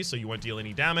trigger abilities, so you won't deal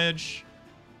any damage.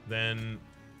 Then...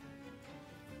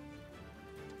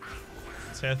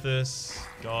 Tethys,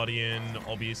 Guardian,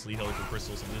 obviously Helical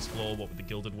Crystals on this floor, what with the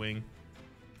Gilded Wing.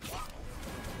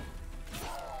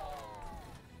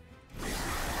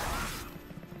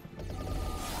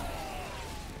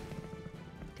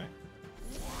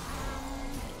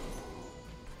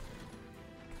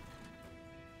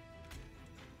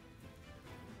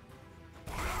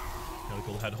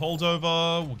 Had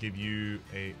holdover. We'll give you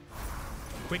a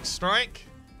quick strike.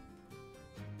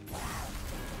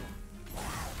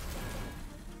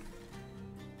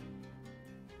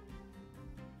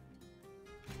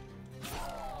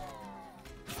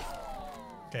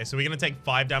 Okay, so we're gonna take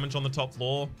 5 damage on the top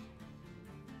floor.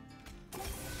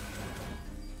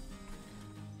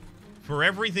 For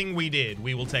everything we did,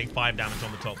 we will take 5 damage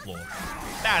on the top floor.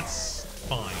 That's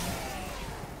fine.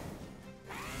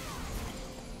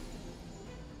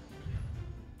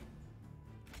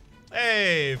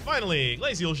 Hey, finally,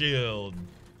 Glacial Shield.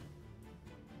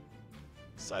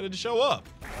 Decided to show up.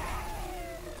 That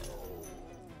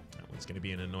one's gonna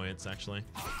be an annoyance, actually.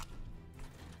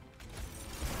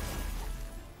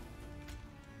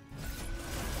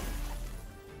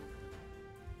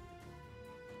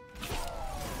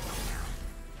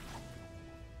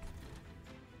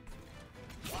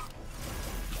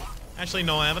 Actually,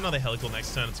 no, I have another Helical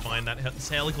next turn. It's fine. That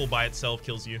Helical by itself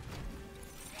kills you.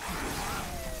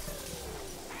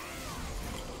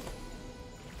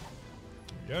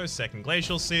 Go, second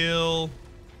Glacial Seal.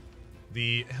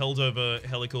 The held over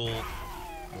Helical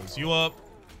blows you up.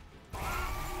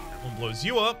 That one blows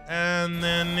you up, and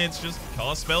then it's just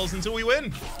cast spells until we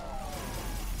win.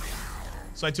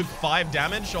 So I took 5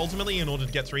 damage ultimately in order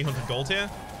to get 300 gold here.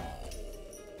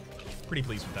 Pretty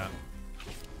pleased with that.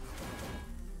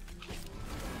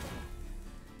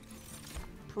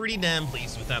 Pretty damn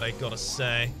pleased with that, I gotta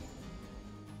say.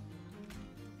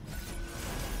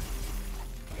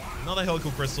 Another Helical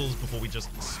Crystals before we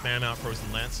just spam out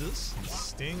Frozen Lances and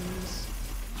Stings.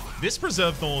 This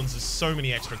Preserve Thorns is so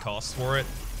many extra costs for it,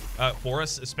 for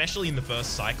us, especially in the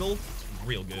first cycle. It's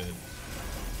real good.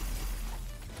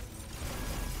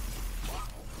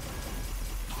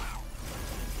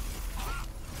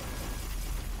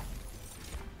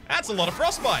 That's a lot of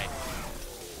Frostbite.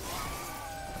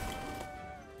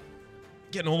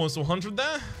 Getting almost 100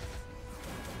 there.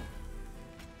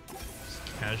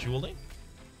 Just casually.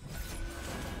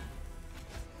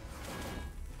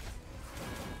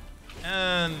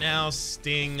 And now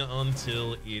Sting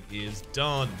until it is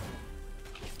done.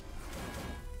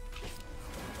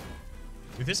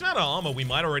 With this amount of armor, we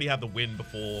might already have the win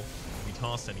before we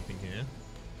cast anything here.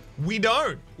 We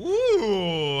don't.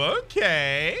 Ooh,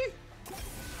 okay.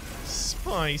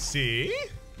 Spicy.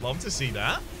 Love to see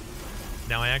that.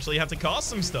 Now I actually have to cast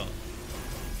some stuff.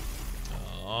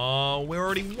 Oh, we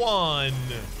already won.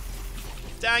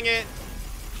 Dang it.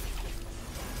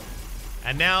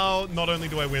 And now, not only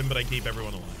do I win, but I keep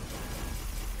everyone alive.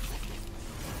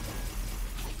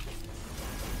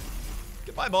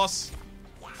 Goodbye, boss.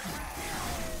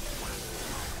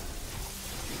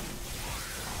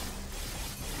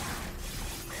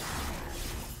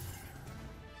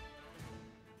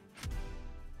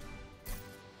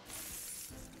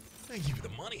 Thank you for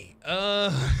the money.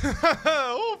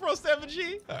 Oh, Frost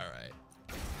Effigy. All right.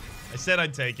 I said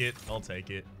I'd take it. I'll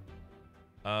take it.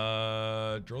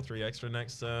 Draw 3 extra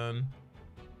next turn.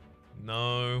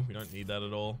 No, we don't need that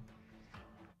at all.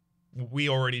 We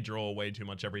already draw way too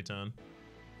much every turn.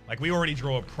 Like, we already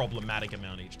draw a problematic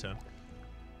amount each turn.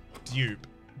 Dupe.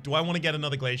 Do I want to get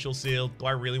another Glacial Seal? Do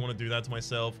I really want to do that to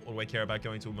myself? Or do I care about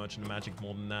going to a Merchant of Magic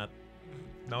more than that?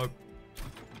 No.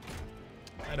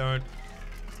 I don't.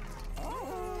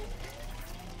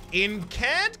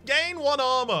 Can't gain 1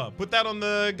 armor. Put that on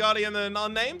the Guardian and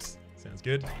Unnamed. Sounds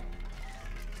good.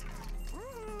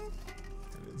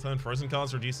 Turn Frozen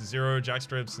cards reduces 0,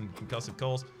 Jackstrips, and Concussive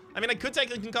Calls. I mean, I could take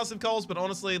the Concussive Calls, but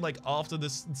honestly, like, after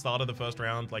this start of the first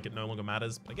round, like, it no longer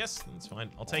matters. But I guess it's fine.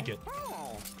 I'll take it.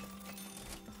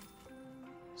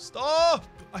 Stop!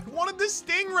 I wanted the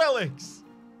Sting Relics!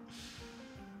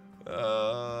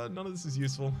 None of this is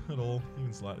useful at all,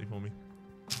 even slightly for me.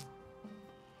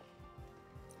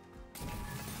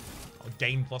 I'll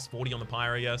gain plus 40 on the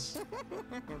Pyre, yes.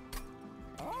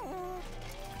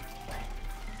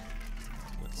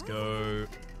 Let's go.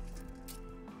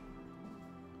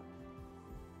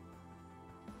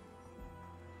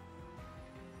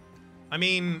 I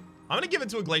mean, I'm gonna give it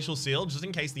to a Glacial Seal just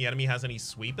in case the enemy has any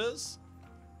sweepers.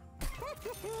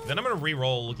 Then I'm gonna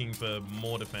re-roll looking for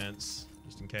more defense,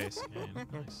 just in case. Yeah,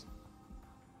 nice.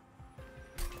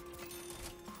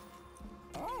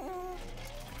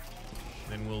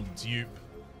 Then we'll dupe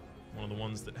one of the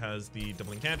ones that has the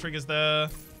doubling can triggers there.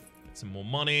 Get some more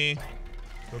money.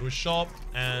 Go to a shop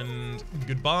and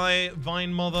goodbye,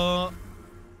 Vine Mother.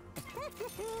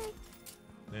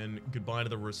 Then goodbye to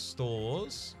the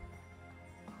restores.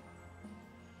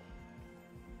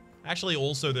 Actually,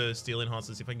 also the Steel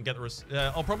Enhancers, if I can get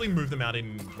the I'll probably move them out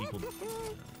in equal...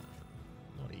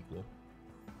 not equal.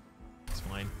 It's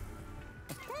fine.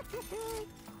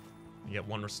 You get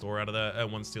 1 Restore out of there,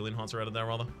 1 Steel Enhancer out of there,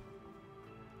 rather.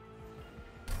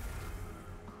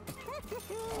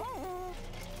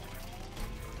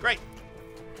 Great.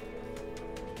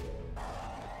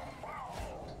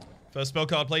 First spell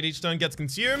card played each turn gets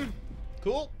consumed.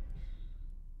 Cool.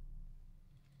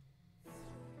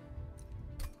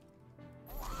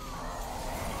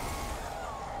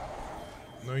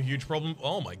 No huge problem.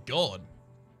 Oh my god.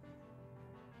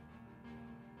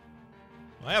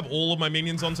 I have all of my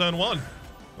minions on turn 1.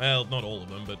 Well, not all of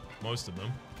them, but most of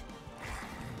them.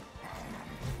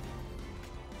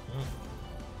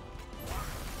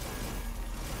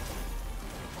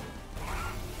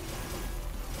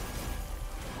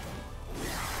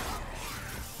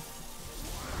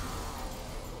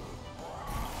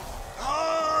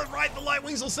 Oh. Right, the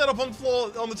Lightwings will set up on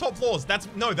the top floors. That's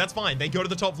fine. They go to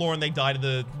the top floor and they die to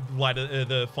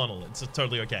the funnel. It's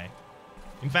totally okay.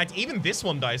 In fact, even this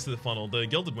one dies to the funnel, the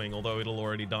Gilded Wing, although it'll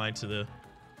already die to the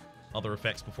other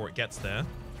effects before it gets there.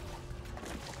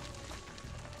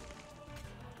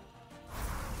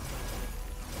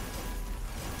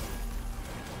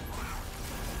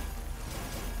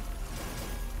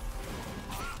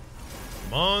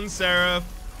 Come on, Seraph.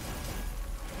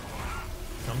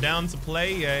 Come down to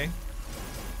play, yay.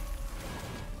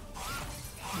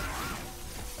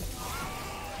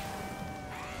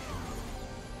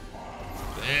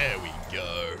 There we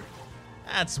go.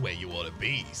 That's where you want to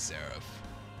be, Seraph.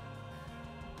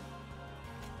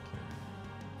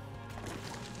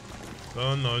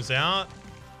 Burn those out.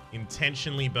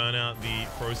 Intentionally burn out the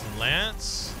Frozen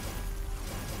Lance.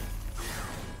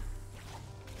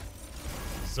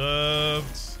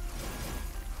 Served.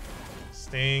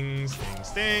 Sting, sting,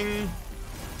 sting.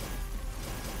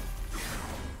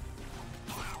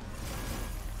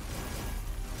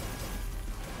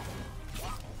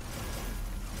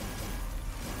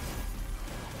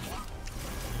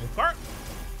 Part.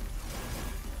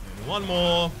 And 1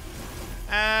 more.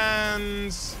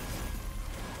 And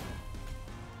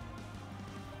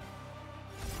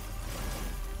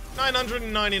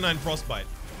 999 Frostbite.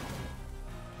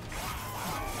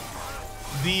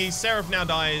 The Seraph now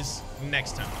dies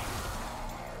next turn.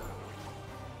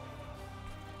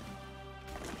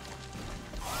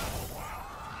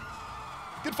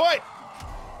 Good fight.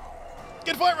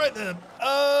 Good fight right there.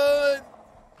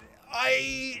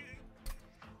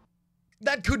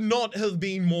 That could not have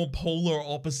been more polar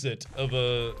opposite of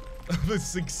a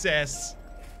success,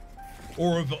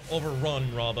 or of a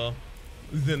run rather,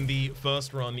 than the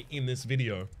first run in this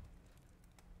video.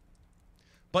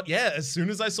 But yeah, as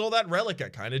soon as I saw that relic, I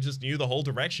kind of just knew the whole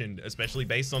direction, especially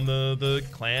based on the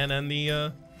clan and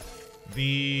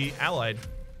the allied.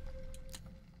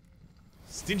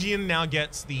 Stygian now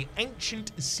gets the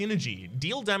Ancient Synergy.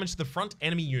 Deal damage to the front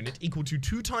enemy unit equal to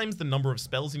 2 times the number of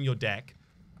spells in your deck,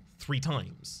 3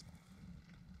 times.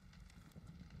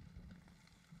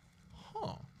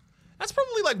 Huh. That's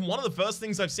probably like one of the first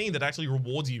things I've seen that actually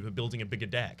rewards you for building a bigger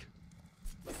deck.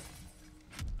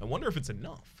 I wonder if it's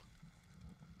enough.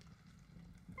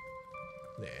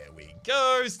 There we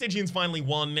go. Stygian's finally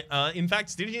won. In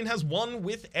fact, Stygian has won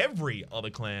with every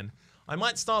other clan. I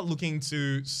might start looking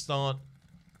to start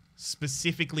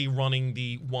specifically running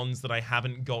the ones that I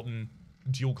haven't gotten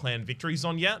dual clan victories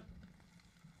on yet.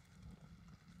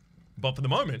 But for the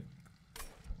moment,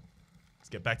 let's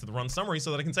get back to the run summary so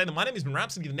that I can say that my name has been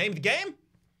Rhapsody. The name of the game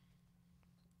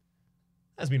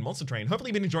has been Monster Train. Hopefully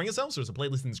you've been enjoying yourselves. There's a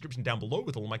playlist in the description down below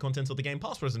with all of my contents of the game,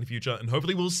 past, present, and future. And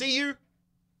hopefully we'll see you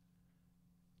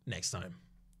next time.